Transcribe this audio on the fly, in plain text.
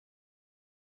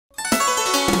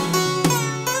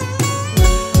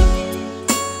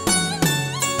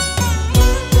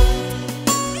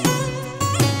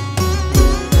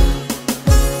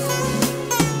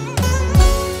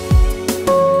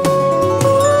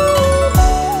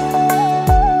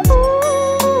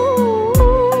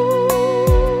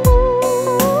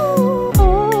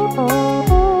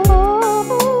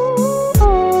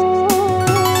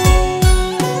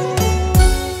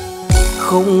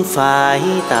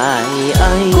tại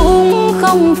anh, cũng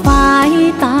không phải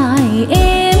tại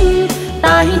em.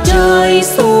 tại trời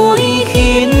suối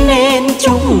khiến nên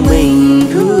chúng mình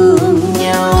thương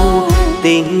nhau.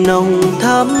 Tình nồng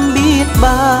thắm biết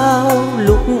bao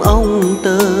lúc ông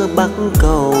tơ bắc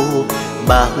cầu,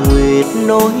 bà Nguyệt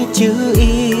nói chữ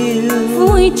yêu.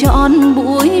 Vui trọn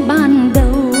buổi ban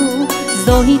đầu,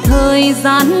 rồi thời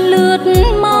gian lướt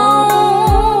mau.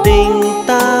 Tình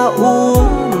ta uống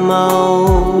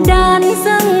màu, đàn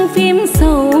dâng phim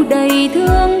sầu đầy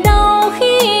thương đau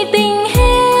khi tình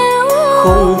héo.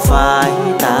 không phải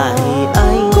tại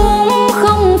anh, cũng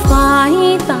không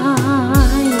phải tại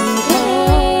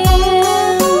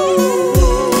em.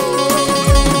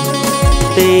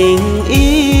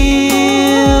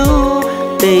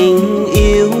 Tình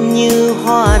yêu như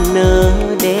hoa nở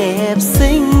đẹp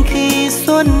xinh khi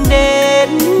xuân đến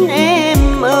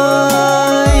em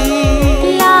ơi.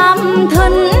 Làm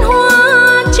thần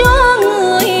hoa cho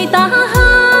người ta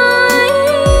hái,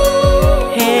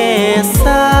 Hè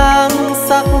sáng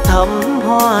sắc thắm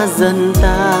hoa dần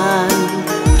tàn,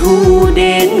 thu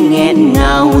đến nghẹn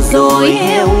ngào rồi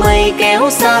heo mây kéo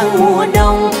sang mùa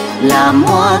đông, làm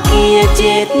hoa kia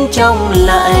chết trong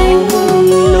lạnh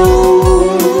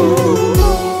lùng.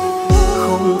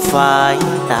 Không phải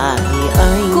tại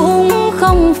anh, cũng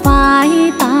không phải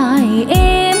tại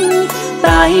em.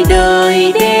 tại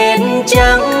đời đến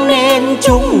chẳng nên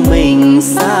chúng mình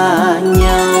xa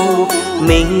nhau.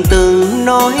 Mình từng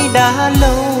nói đã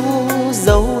lâu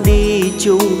giấu đi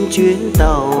chung chuyến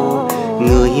tàu,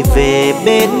 người về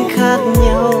bên khác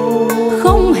nhau.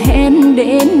 Không hẹn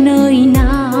đến nơi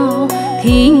nào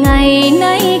thì ngày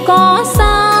nay có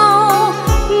sao.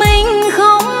 Mình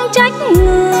không trách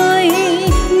người,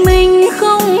 mình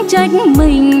không trách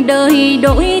mình, đời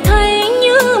đổi thay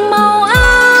như màu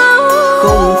áo.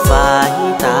 Không phải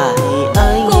tại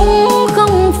anh, cũng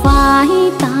không phải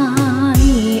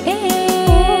tại em.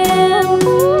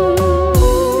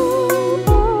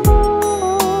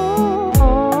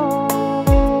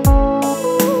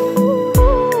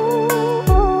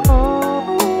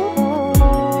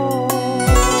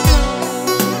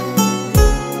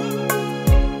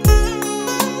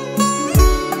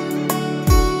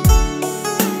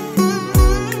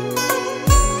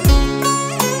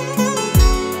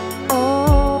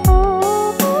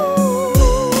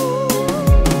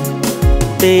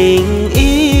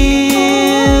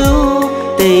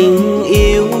 Tình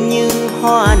yêu như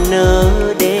hoa nở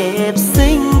đẹp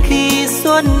xinh khi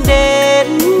xuân đến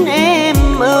em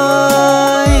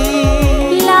ơi.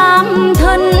 Làm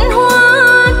thần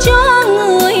hoa cho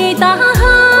người ta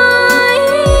hái,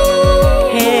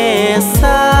 Hè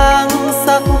sáng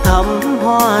sắc thắm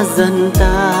hoa dần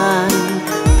tàn,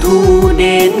 thu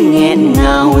đến nghẹn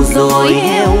ngào rồi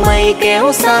heo mây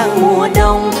kéo sang mùa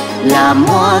đông, làm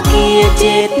hoa kia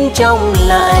chết trong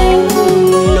lạnh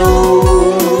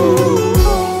lùng.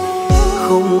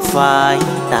 Không phải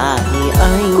tại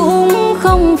anh, cũng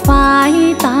không phải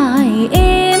tại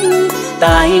em.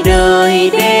 tại đời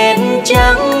đến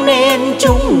chẳng nên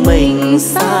chúng mình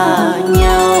xa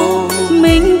nhau.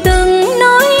 Mình từng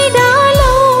nói đã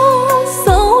lâu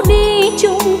giấu đi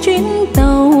chung chuyến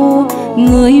tàu,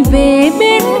 người về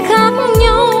bên khác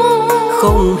nhau.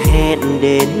 Không hẹn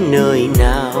đến nơi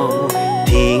nào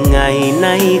thì ngày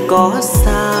nay có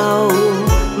sao.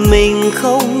 Mình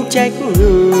không trách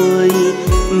người,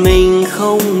 mình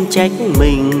không trách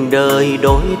mình, đời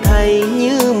đổi thay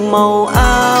như màu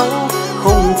áo.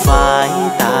 Không phải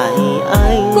tại